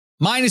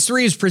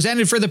-3 is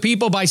presented for the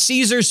people by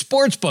Caesars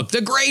Sportsbook,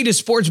 the greatest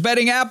sports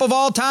betting app of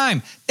all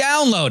time.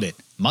 Download it.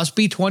 Must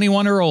be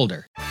 21 or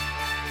older.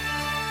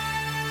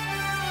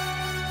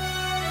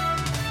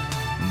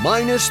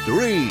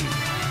 -3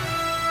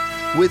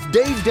 with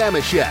Dave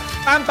Damashek.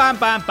 Bum, bum,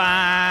 bum,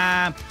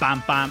 bum,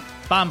 bum, bum,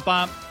 bum,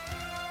 bum.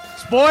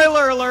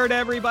 Spoiler alert,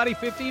 everybody.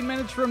 15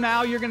 minutes from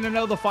now, you're going to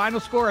know the final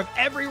score of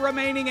every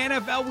remaining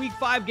NFL Week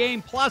 5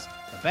 game, plus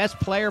the best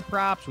player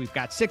props. We've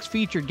got 6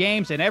 featured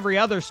games and every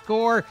other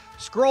score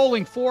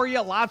scrolling for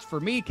you. Lots for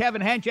me,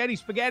 Kevin Hench, Eddie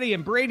Spaghetti,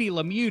 and Brady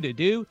Lemieux to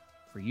do.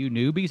 For you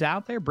newbies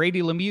out there,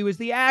 Brady Lemieux is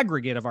the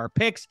aggregate of our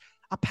picks,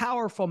 a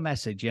powerful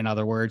message, in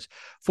other words,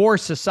 for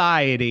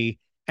society.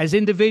 As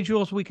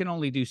individuals, we can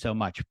only do so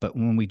much, but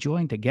when we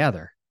join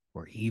together,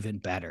 we're even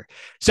better.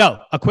 So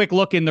a quick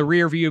look in the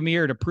rearview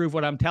mirror to prove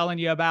what I'm telling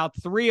you about.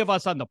 3 of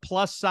us on the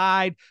plus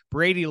side.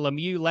 Brady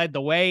Lemieux led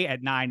the way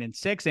at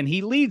 9-6, and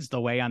he leads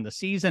the way on the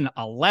season,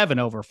 11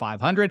 over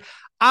 500.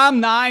 I'm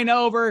 9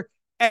 over.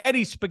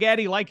 Eddie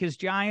Spaghetti, like his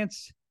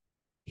Giants,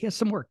 he has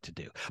some work to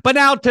do. But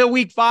now to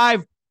week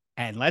 5.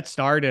 And let's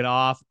start it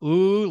off.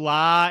 Ooh,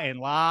 la, and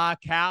la.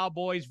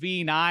 Cowboys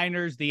v.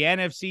 Niners, the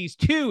NFC's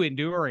 2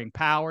 enduring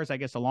powers, I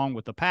guess, along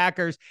with the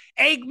Packers.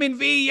 Aikman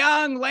v.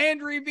 Young,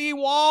 Landry v.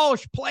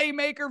 Walsh,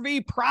 Playmaker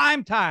v.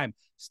 Primetime.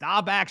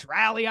 Staubach's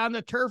rally on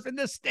the turf and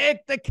the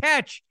stick, the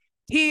catch.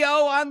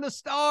 T.O. on the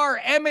star,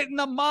 Emmett in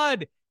the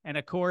mud. And,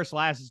 of course,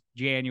 last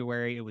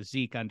January, it was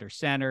Zeke under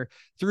center.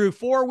 Through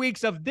 4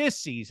 weeks of this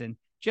season,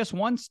 just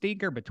one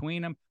stinker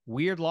between them.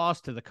 Weird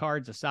loss to the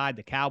Cards aside,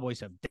 the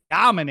Cowboys have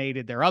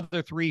dominated their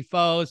other 3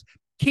 foes.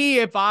 Key,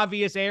 if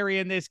obvious, area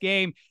in this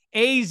game.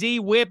 AZ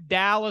whipped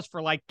Dallas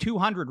for like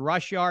 200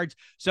 rush yards.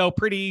 So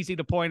pretty easy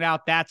to point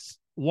out that's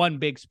one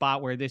big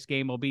spot where this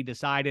game will be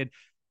decided.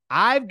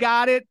 I've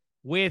got it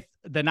with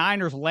the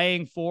Niners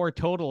laying 4,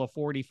 total of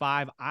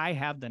 45. I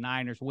have the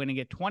Niners winning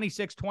it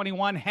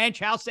 26-21. Hench,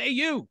 how say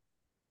you?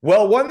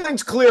 Well, one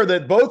thing's clear,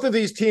 that both of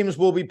these teams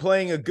will be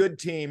playing a good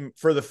team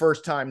for the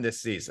first time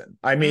this season.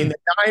 I mean, the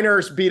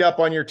Niners beat up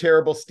on your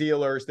terrible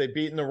Steelers. They've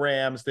beaten the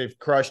Rams. They've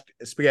crushed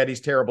Spaghetti's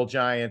terrible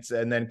Giants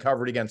and then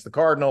covered against the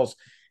Cardinals.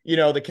 You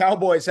know, the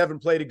Cowboys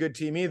haven't played a good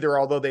team either,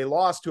 although they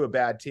lost to a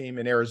bad team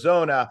in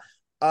Arizona.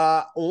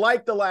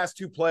 Like the last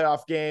 2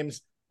 playoff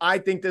games, I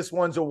think this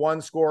one's a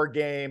 1-score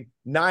game.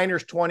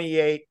 Niners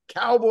 28,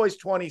 Cowboys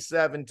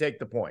 27. Take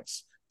the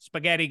points.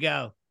 Spaghetti,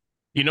 go.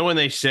 You know when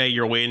they say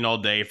you're waiting all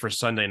day for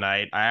Sunday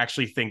night, I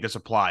actually think this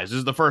applies. This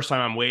is the first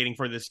time I'm waiting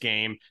for this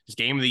game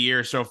of the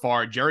year so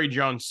far. Jerry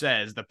Jones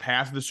says the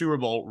path to the Super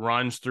Bowl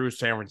runs through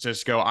San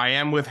Francisco. I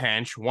am with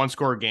Hench,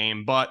 1-score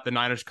game, but the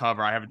Niners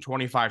cover. I have a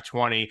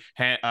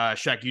 25-20.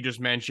 Shek, you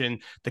just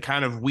mentioned the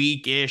kind of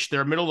weak-ish.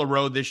 They're middle of the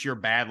road this year,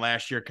 bad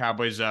last year.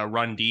 Cowboys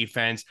run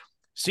defense.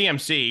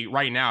 CMC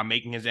right now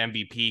making his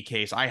MVP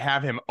case. I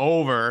have him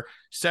over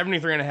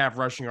 73.5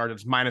 rushing yards.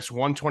 It's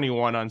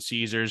 -121 on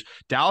Caesars.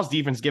 Dallas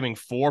defense giving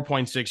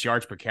 4.6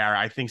 yards per carry.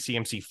 I think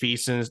CMC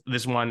feasts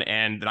this one,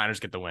 and the Niners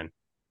get the win.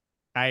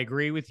 I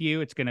agree with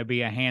you. It's going to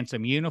be a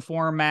handsome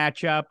uniform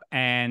matchup,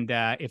 and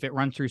if it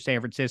runs through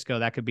San Francisco,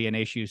 that could be an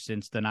issue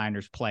since the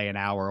Niners play an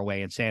hour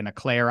away in Santa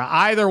Clara.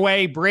 Either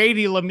way,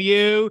 Brady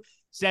Lemieux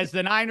says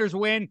the Niners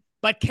win,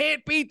 but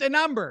can't beat the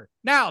number.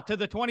 Now, to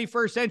the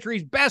 21st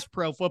century's best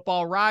pro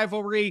football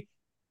rivalry.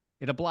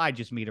 It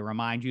obliges me to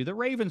remind you the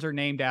Ravens are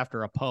named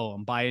after a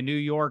poem by a New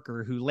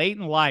Yorker who late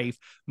in life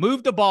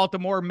moved to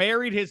Baltimore,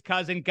 married his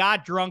cousin,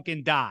 got drunk,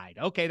 and died.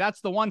 Okay, that's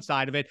the one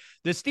side of it.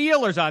 The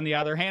Steelers, on the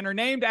other hand, are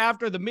named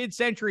after the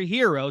mid-century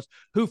heroes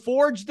who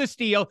forged the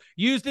steel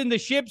used in the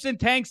ships and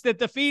tanks that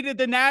defeated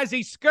the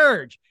Nazi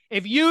scourge.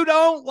 If you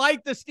don't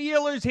like the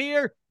Steelers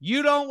here,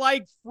 you don't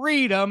like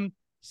freedom.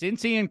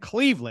 Cincy and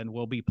Cleveland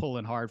will be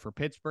pulling hard for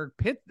Pittsburgh.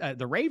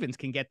 The Ravens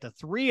can get to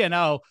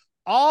 3-0,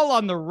 all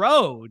on the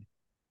road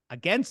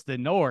against the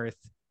North.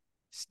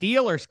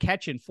 Steelers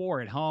catching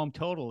 4 at home.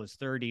 Total is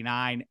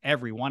 39.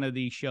 Every one of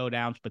these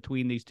showdowns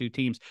between these two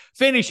teams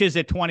finishes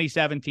at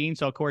 2017.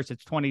 So, of course,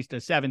 it's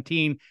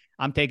 20-17.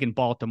 I'm taking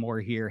Baltimore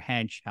here.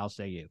 Hench, how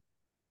say you?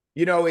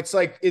 You know, it's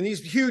like in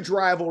these huge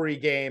rivalry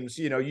games,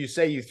 you know, you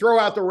say you throw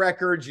out the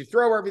records, you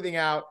throw everything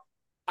out.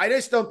 I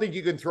just don't think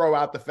you can throw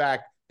out the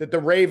fact that the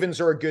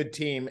Ravens are a good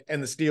team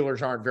and the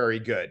Steelers aren't very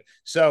good.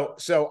 So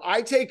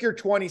I take your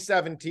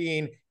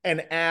 2017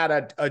 and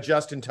add a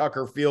Justin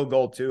Tucker field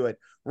goal to it.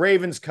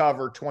 Ravens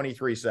cover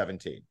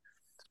 23-17.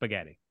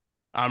 Spaghetti.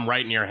 I'm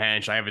right near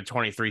Hench. I have a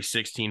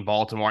 23-16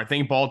 Baltimore. I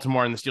think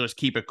Baltimore and the Steelers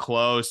keep it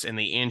close, and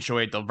they inch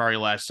away at the very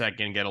last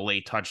second, get a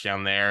late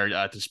touchdown there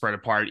to spread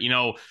apart. You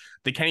know,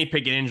 the Kenny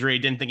Pickett injury,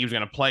 didn't think he was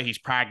going to play. He's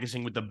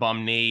practicing with the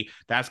bum knee.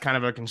 That's kind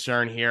of a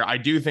concern here. I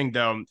do think,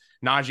 though,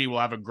 Najee will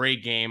have a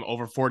great game,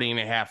 over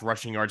 40.5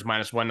 rushing yards,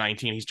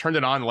 -119. He's turned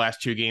it on the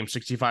last 2 games,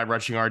 65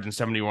 rushing yards and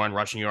 71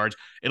 rushing yards.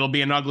 It'll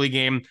be an ugly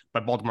game,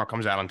 but Baltimore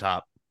comes out on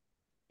top.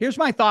 Here's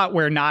my thought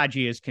where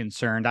Najee is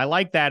concerned. I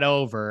like that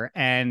over.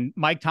 And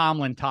Mike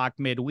Tomlin talked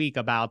midweek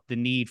about the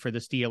need for the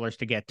Steelers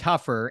to get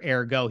tougher.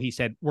 Ergo, he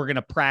said, we're going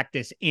to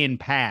practice in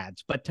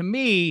pads. But to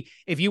me,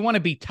 if you want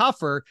to be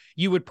tougher,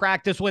 you would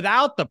practice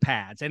without the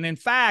pads. And in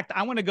fact,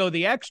 I want to go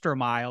the extra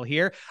mile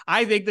here.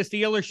 I think the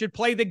Steelers should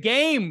play the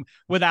game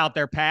without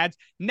their pads.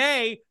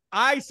 Nay,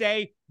 I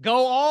say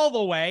go all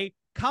the way,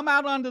 come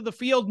out onto the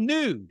field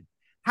nude.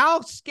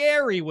 How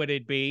scary would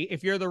it be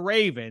if you're the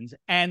Ravens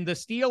and the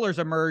Steelers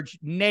emerge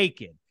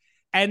naked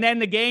and then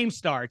the game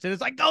starts and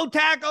it's like, go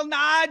tackle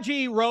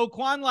Najee,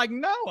 Roquan. Like,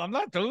 no, I'm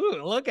not.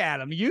 Look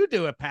at him. You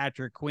do it,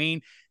 Patrick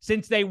Queen.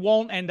 Since they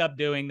won't end up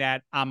doing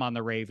that, I'm on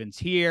the Ravens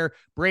here.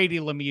 Brady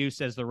Lemieux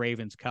says the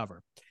Ravens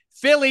cover.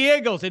 Philly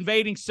Eagles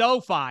invading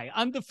SoFi,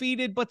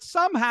 undefeated, but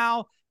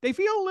somehow they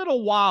feel a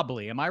little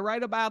wobbly. Am I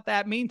right about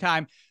that?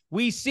 Meantime,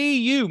 we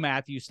see you,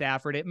 Matthew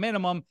Stafford, at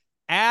minimum,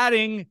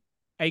 adding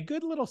a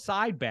good little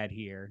side bet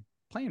here,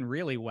 playing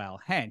really well.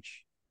 Hench,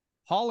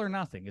 Hall or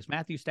nothing. Is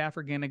Matthew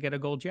Stafford going to get a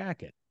gold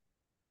jacket?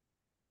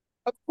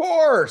 Of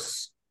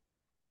course.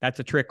 That's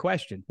a trick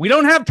question. We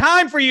don't have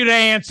time for you to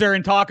answer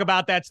and talk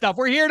about that stuff.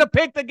 We're here to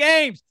pick the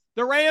games.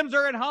 The Rams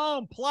are at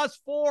home,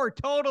 +4.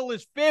 Total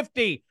is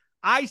 50.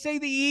 I say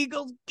the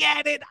Eagles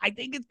get it. I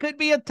think it could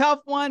be a tough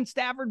one.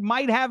 Stafford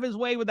might have his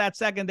way with that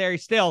secondary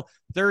still.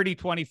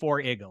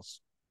 30-24 Eagles.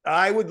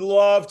 I would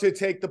love to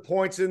take the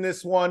points in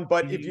this one,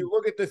 but if you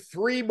look at the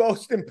three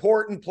most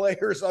important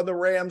players on the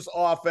Rams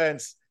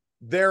offense,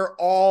 they're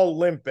all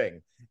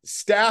limping.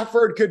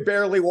 Stafford could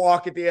barely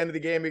walk at the end of the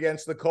game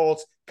against the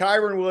Colts.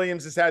 Kyron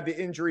Williams has had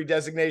the injury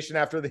designation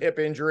after the hip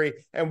injury,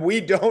 and we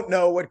don't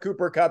know what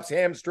Cooper Kupp's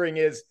hamstring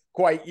is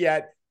quite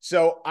yet.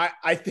 So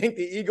I think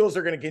the Eagles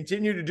are going to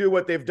continue to do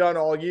what they've done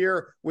all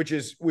year, which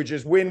is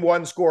win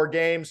one-score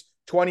games.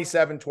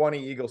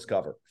 27-20 Eagles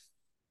cover.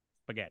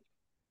 Spaghetti.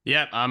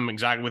 Yep, I'm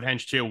exactly with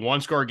Hench too.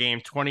 One-score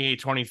game,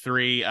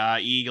 28-23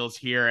 Eagles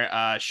here.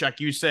 Shuck,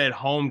 you said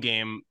home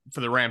game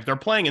for the Rams. They're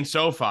playing in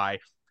SoFi.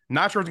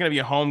 Not sure it's going to be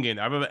a home game.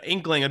 I have an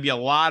inkling there'll be a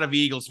lot of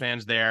Eagles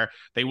fans there.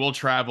 They will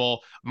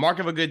travel. Mark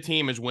of a good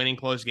team is winning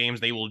close games.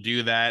 They will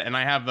do that. And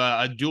I have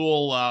a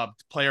dual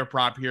player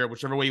prop here,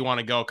 whichever way you want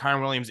to go.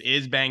 Kyron Williams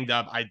is banged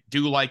up. I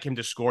do like him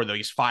to score, though.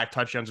 He's 5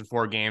 touchdowns in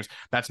 4 games.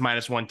 That's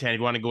 -110. If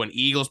you want to go an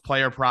Eagles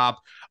player prop,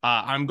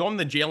 I'm going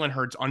the Jalen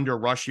Hurts under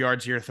rush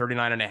yards here,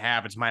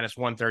 39.5. It's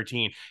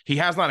 -113. He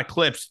has not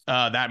eclipsed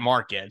that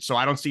mark yet, so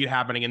I don't see it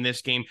happening in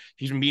this game.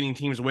 He's been beating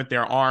teams with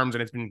their arms,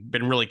 and it's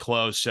been really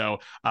close. So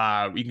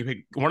you can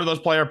pick one of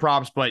those player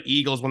props, but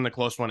Eagles win the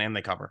close one and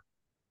they cover.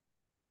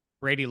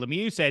 Brady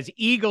Lemieux says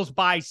Eagles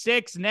by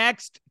 6.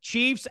 Next,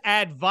 Chiefs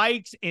at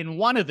Vikes in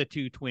one of the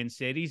two Twin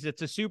Cities.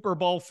 It's a Super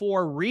Bowl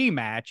IV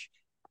rematch.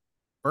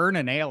 Burn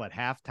a nail at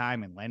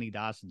halftime in Lenny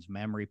Dawson's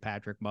memory,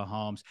 Patrick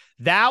Mahomes.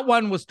 That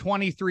one was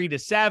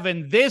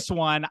 23-7. This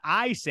one,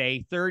 I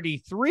say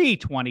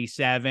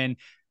 33-27.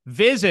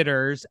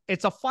 Visitors,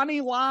 it's a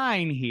funny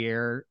line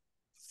here.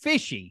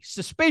 Fishy,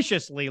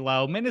 suspiciously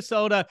low.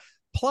 Minnesota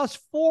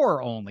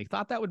 +4 only.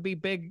 Thought that would be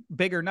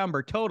bigger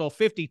number. Total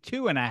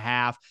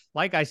 52.5.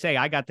 Like I say,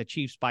 I got the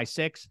Chiefs by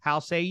 6. How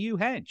say you,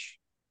 Hench?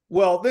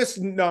 Well, this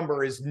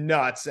number is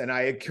nuts, and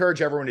I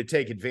encourage everyone to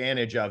take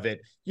advantage of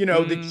it. You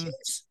know, the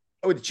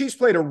Chiefs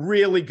played a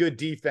really good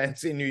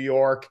defense in New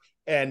York,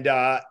 and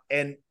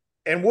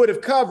would have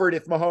covered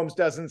if Mahomes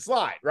doesn't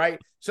slide, right?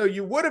 So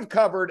you would have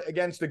covered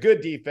against a good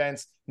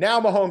defense.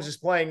 Now Mahomes is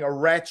playing a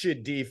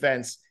wretched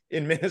defense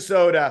in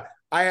Minnesota.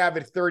 I have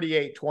it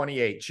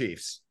 38-28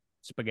 Chiefs.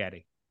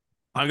 Spaghetti.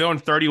 I'm going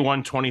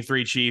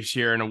 31-23 Chiefs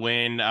here in a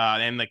win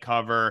and the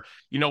cover.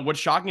 You know, what's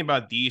shocking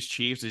about these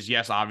Chiefs is,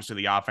 yes, obviously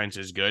the offense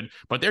is good,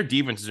 but their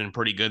defense has been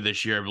pretty good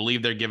this year. I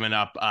believe they're giving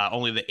up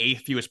only the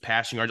 8th fewest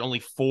passing yards, only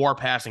 4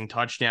 passing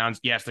touchdowns.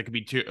 Yes, there could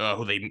be 2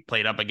 who they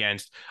played up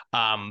against,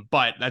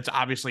 but that's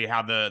obviously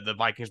how the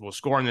Vikings will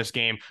score in this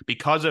game.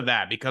 Because of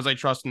that, because I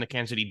trust in the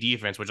Kansas City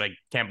defense, which I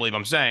can't believe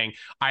I'm saying,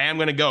 I am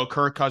going to go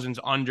Kirk Cousins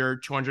under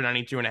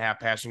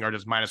 292.5 passing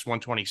yards,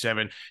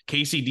 -127.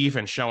 KC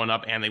defense showing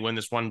up, and they win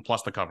this one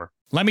plus the cover.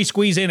 Let me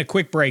squeeze in a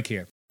quick break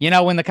here. You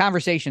know, when the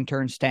conversation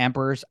turns to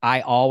emperors, I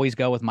always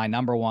go with my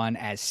number one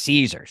as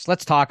Caesars.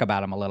 Let's talk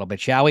about them a little bit,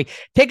 shall we?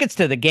 Tickets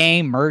to the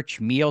game,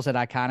 merch, meals at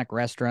iconic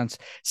restaurants,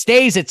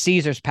 stays at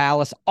Caesars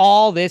Palace.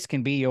 All this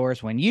can be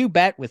yours when you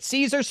bet with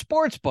Caesars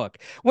Sportsbook.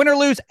 Win or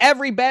lose,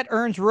 every bet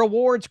earns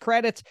rewards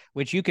credits,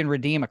 which you can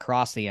redeem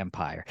across the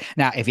empire.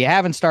 Now, if you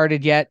haven't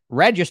started yet,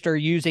 register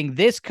using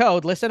this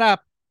code. Listen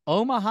up,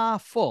 Omaha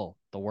Full.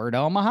 The word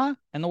Omaha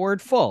and the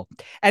word full.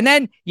 And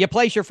then you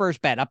place your first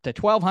bet up to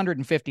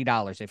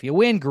 $1,250. If you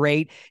win,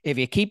 great. If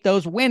you keep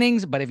those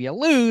winnings, but if you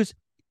lose,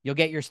 you'll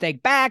get your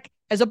stake back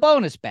as a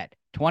bonus bet.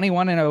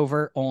 21 and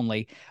over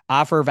only.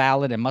 Offer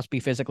valid and must be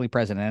physically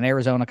present in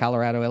Arizona,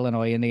 Colorado,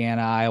 Illinois,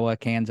 Indiana, Iowa,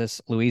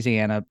 Kansas,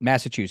 Louisiana,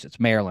 Massachusetts,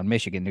 Maryland,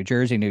 Michigan, New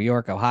Jersey, New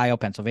York, Ohio,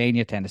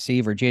 Pennsylvania,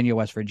 Tennessee, Virginia,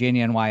 West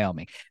Virginia, and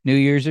Wyoming. New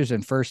users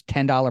and first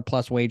 $10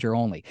 plus wager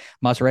only.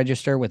 Must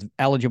register with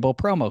eligible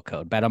promo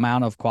code. Bet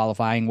amount of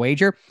qualifying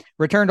wager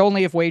returned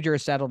only if wager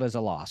is settled as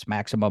a loss.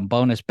 Maximum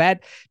bonus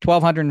bet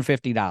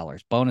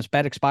 $1,250. Bonus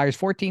bet expires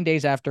 14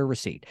 days after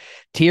receipt.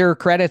 Tier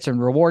credits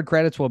and reward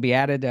credits will be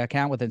added to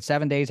account within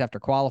 7 days after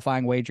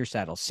qualifying wager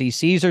settles. See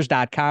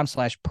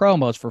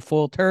Caesars.com/promos for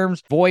full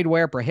terms. Void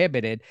where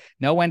prohibited.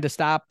 Know when to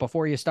stop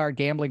before you start.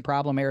 Gambling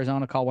problem,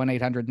 Arizona, call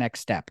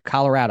 1-800-NEXT-STEP.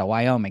 Colorado,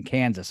 Wyoming,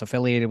 Kansas,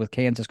 affiliated with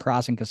Kansas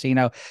Crossing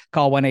Casino,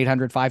 call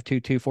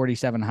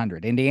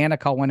 1-800-522-4700. Indiana,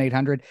 call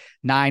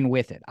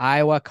 1-800-9-WITH-IT.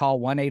 Iowa, call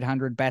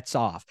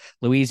 1-800-BETS-OFF.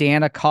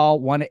 Louisiana, call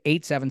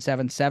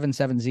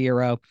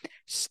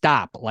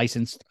 1-877-770-STOP.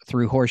 Licensed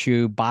through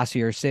Horseshoe,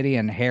 Bossier City,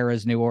 and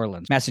Harrah's, New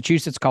Orleans.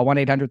 Massachusetts, call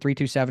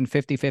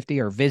 1-800-327-5050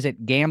 or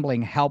visit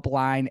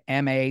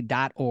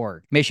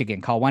gamblinghelplinema.org.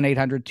 Michigan, call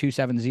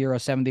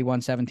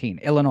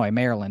 1-800-270-7117. Illinois,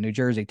 Maryland, New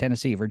Jersey,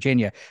 Tennessee,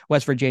 Virginia,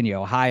 West Virginia,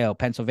 Ohio,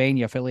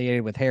 Pennsylvania,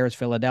 affiliated with Harrah's,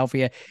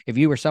 Philadelphia. If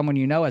you or someone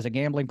you know has a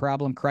gambling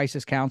problem,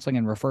 crisis counseling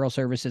and referral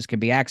services can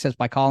be accessed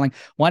by calling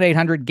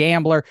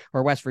 1-800-GAMBLER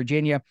or West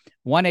Virginia,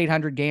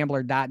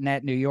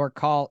 1-800-GAMBLER.net. New York,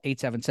 call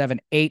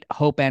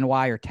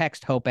 877-8-HOPE-NY or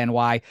text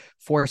HOPE-NY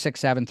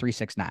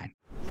 467-369.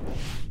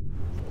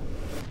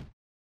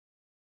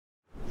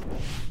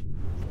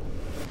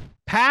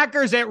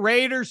 Packers at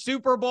Raiders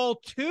Super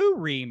Bowl II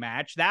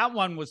rematch. That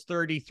one was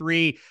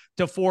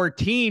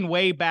 33-14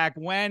 way back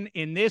when.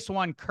 In this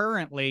one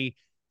currently,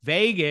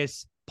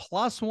 Vegas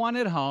 +1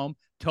 at home,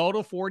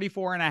 total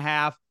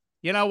 44.5.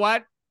 You know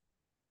what?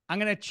 I'm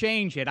going to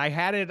change it. I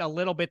had it a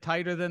little bit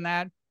tighter than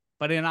that,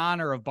 but in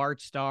honor of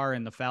Bart Starr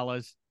and the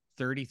fellas,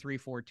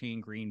 33-14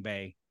 Green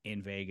Bay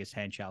in Vegas.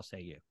 Hence shall say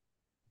you.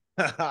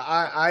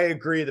 I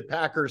agree. The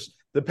Packers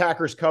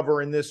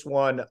cover in this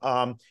one.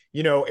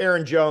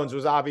 Aaron Jones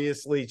was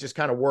obviously just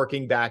kind of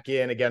working back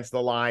in against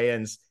the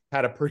Lions,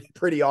 had a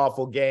pretty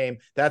awful game.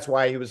 That's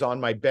why he was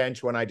on my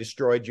bench when I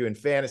destroyed you in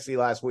fantasy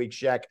last week,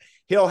 Sheck.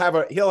 He'll have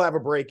a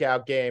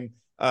breakout game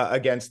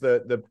against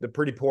the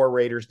pretty poor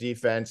Raiders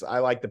defense. I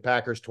like the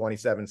Packers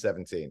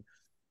 27-17.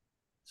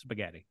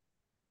 Spaghetti.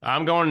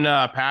 I'm going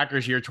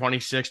Packers here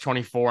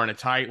 26-24 in a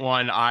tight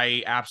one.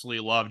 I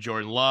absolutely love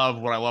Jordan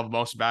Love. What I love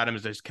most about him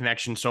is his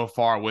connection so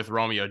far with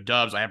Romeo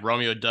Doubs. I have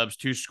Romeo Doubs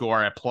to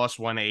score at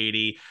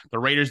 +180. The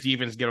Raiders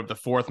defense give up the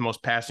 4th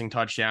most passing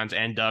touchdowns,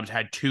 and Doubs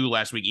had 2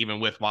 last week, even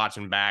with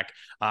Watson back.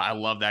 I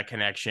love that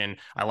connection.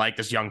 I like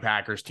this young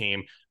Packers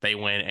team. They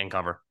win and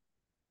cover.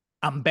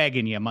 I'm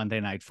begging you,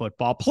 Monday Night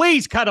Football.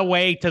 Please cut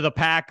away to the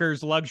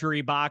Packers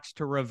luxury box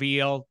to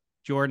reveal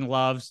Jordan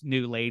Love's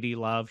new lady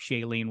love,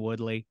 Shailene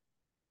Woodley,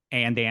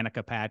 and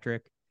Danica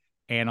Patrick,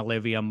 and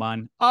Olivia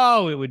Munn.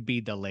 Oh, it would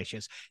be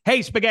delicious.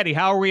 Hey, Spaghetti,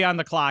 how are we on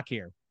the clock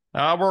here?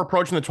 We're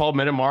approaching the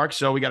 12-minute mark,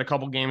 so we got a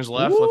couple games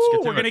left. Ooh, Let's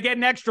get to we're going to get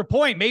an extra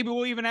point. Maybe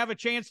we'll even have a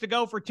chance to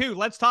go for 2.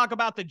 Let's talk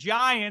about the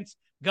Giants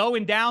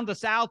going down to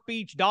South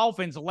Beach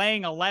Dolphins,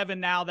 laying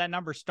 11 now. That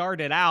number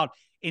started out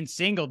in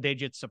single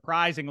digits,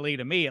 surprisingly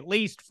to me. At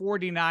least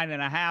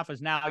 49.5 is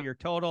now your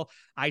total.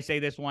 I say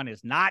this one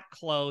is not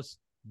close.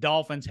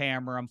 Dolphins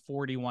hammer them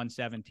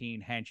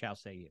 41-17. Hench, I'll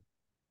say you.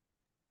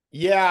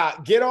 Yeah,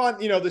 get on,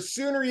 the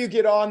sooner you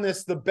get on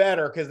this, the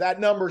better, because that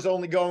number's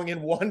only going in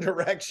one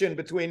direction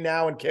between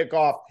now and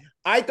kickoff.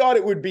 I thought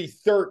it would be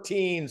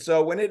 13.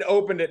 So when it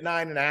opened at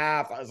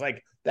 9.5, I was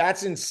like,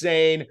 that's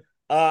insane.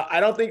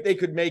 I don't think they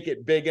could make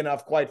it big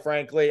enough, quite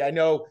frankly. I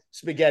know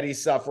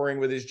Spaghetti's suffering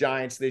with his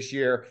Giants this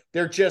year.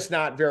 They're just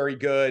not very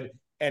good.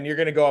 And you're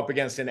going to go up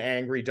against an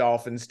angry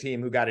Dolphins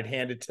team who got it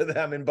handed to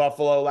them in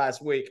Buffalo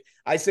last week.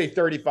 I say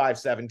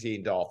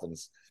 35-17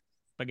 Dolphins.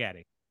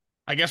 Spaghetti.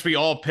 I guess we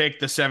all picked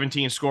the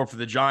 17 score for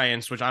the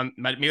Giants, which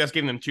maybe that's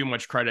giving them too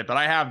much credit, but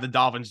I have the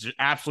Dolphins just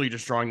absolutely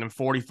destroying them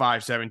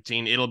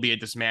 45-17. It'll be a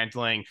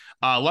dismantling.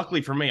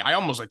 Luckily for me, I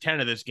almost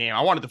attended this game.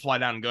 I wanted to fly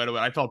down and go to it.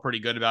 I felt pretty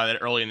good about it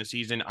early in the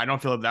season. I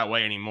don't feel that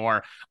way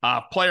anymore.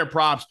 Player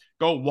props,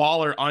 go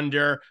Waller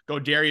under, go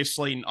Darius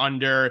Slayton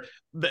under.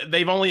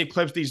 They've only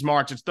eclipsed these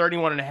marks. It's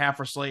 31.5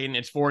 for Slayton.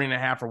 It's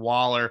 40.5 for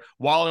Waller.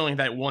 Waller only had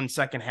that 1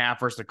 second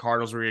half versus the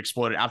Cardinals where he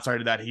exploded. Outside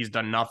of that, he's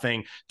done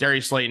nothing.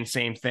 Darius Slayton,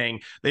 same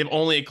thing. They've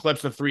only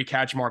eclipsed the 3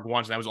 catch mark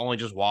once, and that was only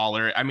just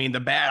Waller. I mean, the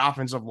bad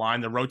offensive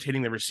line, the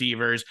rotating the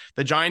receivers.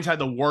 The Giants had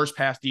the worst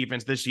pass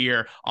defense this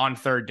year on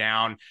 3rd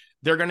down.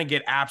 They're going to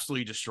get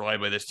absolutely destroyed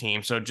by this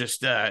team. So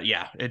just,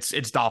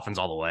 it's Dolphins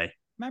all the way.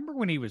 Remember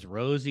when he was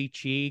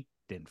rosy-cheeked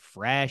and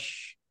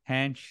fresh?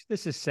 Hench,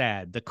 this is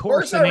sad. The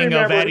coarsening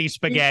of Eddie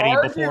Spaghetti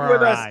before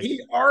our eyes. He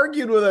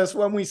argued with us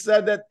when we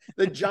said that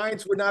the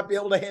Giants would not be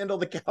able to handle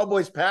the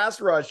Cowboys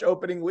pass rush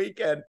opening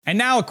weekend. And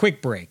now a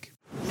quick break.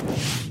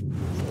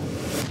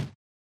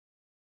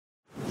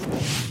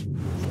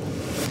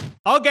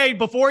 Okay,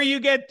 before you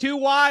get too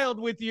wild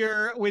with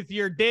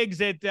your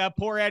digs at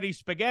poor Eddie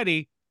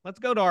Spaghetti, Let's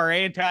go to our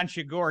Anton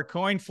Chigurh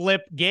coin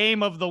flip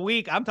game of the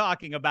week. I'm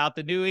talking about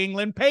the New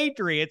England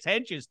Patriots,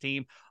 Hench's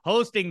team,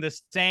 hosting the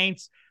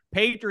Saints.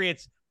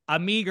 Patriots, a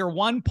meager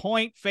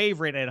 1-point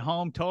favorite at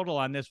home. Total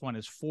on this one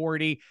is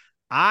 40.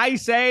 I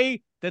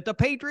say that the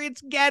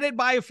Patriots get it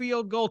by a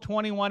field goal,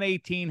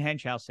 21-18.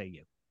 Hench, how say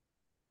you?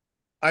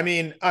 I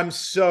mean, I'm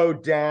so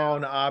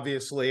down,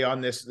 obviously,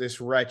 on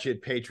this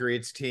wretched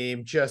Patriots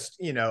team.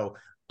 Just,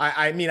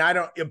 I mean,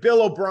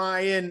 Bill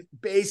O'Brien,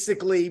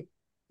 basically,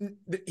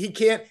 he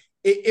can't.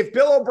 If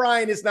Bill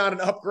O'Brien is not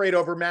an upgrade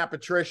over Matt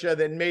Patricia,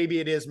 then maybe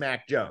it is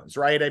Mac Jones,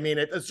 right? I mean,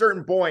 at a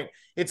certain point,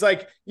 it's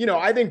like,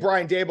 I think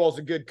Brian Daboll is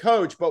a good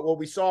coach, but what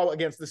we saw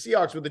against the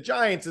Seahawks with the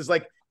Giants is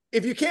like,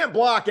 if you can't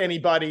block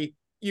anybody,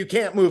 you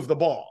can't move the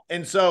ball.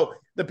 And so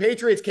the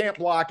Patriots can't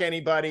block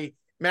anybody.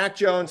 Mac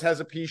Jones has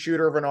a pea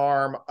shooter of an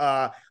arm.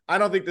 I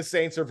don't think the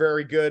Saints are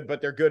very good,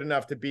 but they're good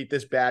enough to beat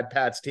this bad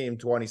Pats team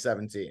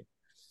 2017.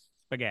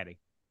 Spaghetti.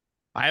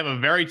 I have a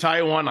very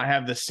tight one. I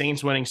have the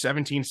Saints winning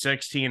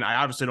 17-16. I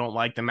obviously don't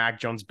like the Mac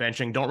Jones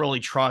benching. Don't really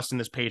trust in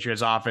this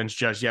Patriots offense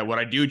just yet. What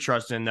I do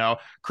trust in, though,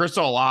 Chris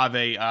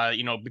Olave,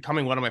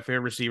 becoming one of my favorite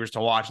receivers to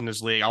watch in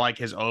this league. I like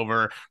his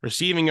over.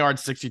 Receiving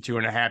yards,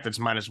 62.5. That's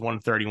minus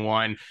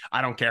 131.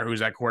 I don't care who's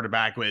that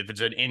quarterback with. If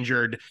it's an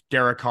injured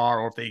Derek Carr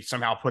or if they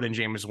somehow put in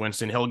Jameis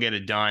Winston, he'll get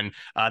it done.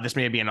 This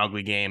may be an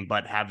ugly game,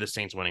 but have the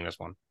Saints winning this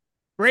one.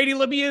 Brady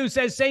Lemieux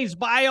says Saints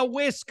by a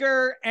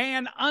whisker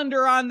and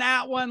under on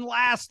that one.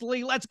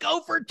 Lastly, let's go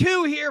for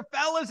 2 here,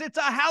 fellas. It's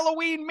a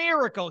Halloween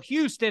miracle.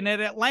 Houston at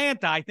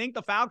Atlanta. I think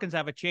the Falcons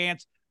have a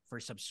chance for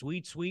some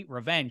sweet, sweet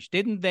revenge.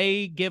 Didn't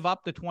they give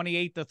up the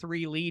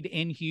 28-3 lead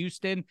in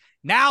Houston?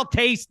 Now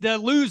taste the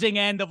losing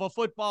end of a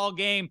football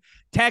game.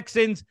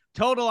 Texans,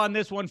 total on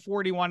this one,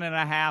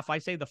 41.5. I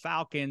say the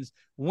Falcons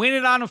win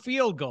it on a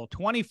field goal,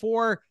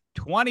 24-21.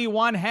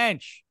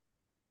 Hench.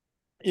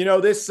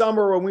 This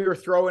summer when we were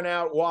throwing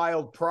out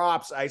wild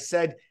props, I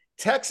said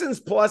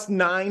Texans plus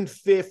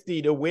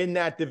 950 to win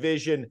that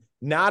division.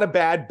 Not a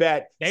bad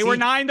bet. They were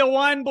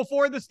 9-1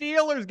 before the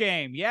Steelers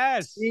game.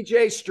 Yes.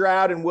 CJ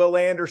Stroud and Will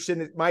Anderson,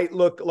 it might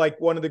look like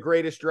one of the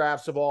greatest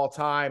drafts of all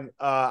time.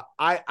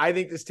 I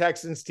think this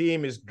Texans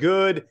team is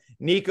good.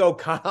 Nico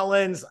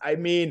Collins, I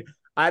mean,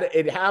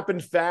 it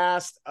happened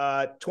fast.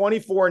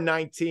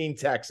 24-19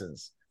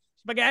 Texans.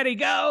 Spaghetti,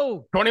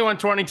 go.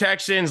 21-20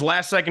 Texans,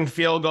 last-second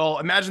field goal.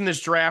 Imagine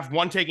this draft,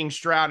 one taking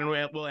Stroud and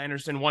Will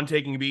Anderson, one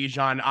taking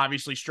Bijan.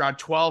 Obviously,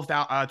 Stroud,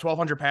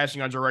 1,200 passing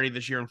yards already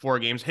this year in 4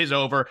 games. His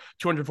over,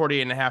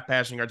 248.5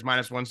 passing yards,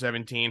 minus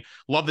 117.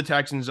 Love the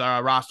Texans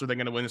roster. They're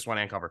going to win this one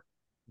and cover.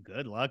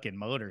 Good luck in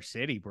Motor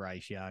City,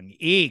 Bryce Young.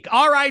 Eek.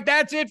 All right,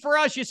 that's it for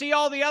us. You see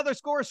all the other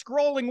scores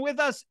scrolling with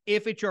us.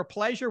 If it's your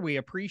pleasure, we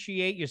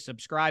appreciate you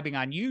subscribing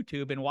on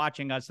YouTube and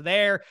watching us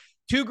there.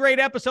 2 great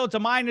episodes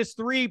of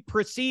 -3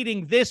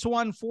 preceding this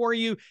one for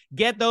you.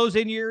 Get those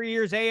in your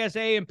ears,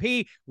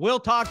 ASAMP. We'll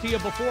talk to you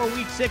before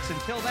week 6.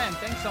 Until then,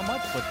 thanks so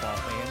much, football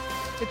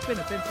fans. It's been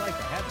a thin slice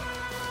of heaven.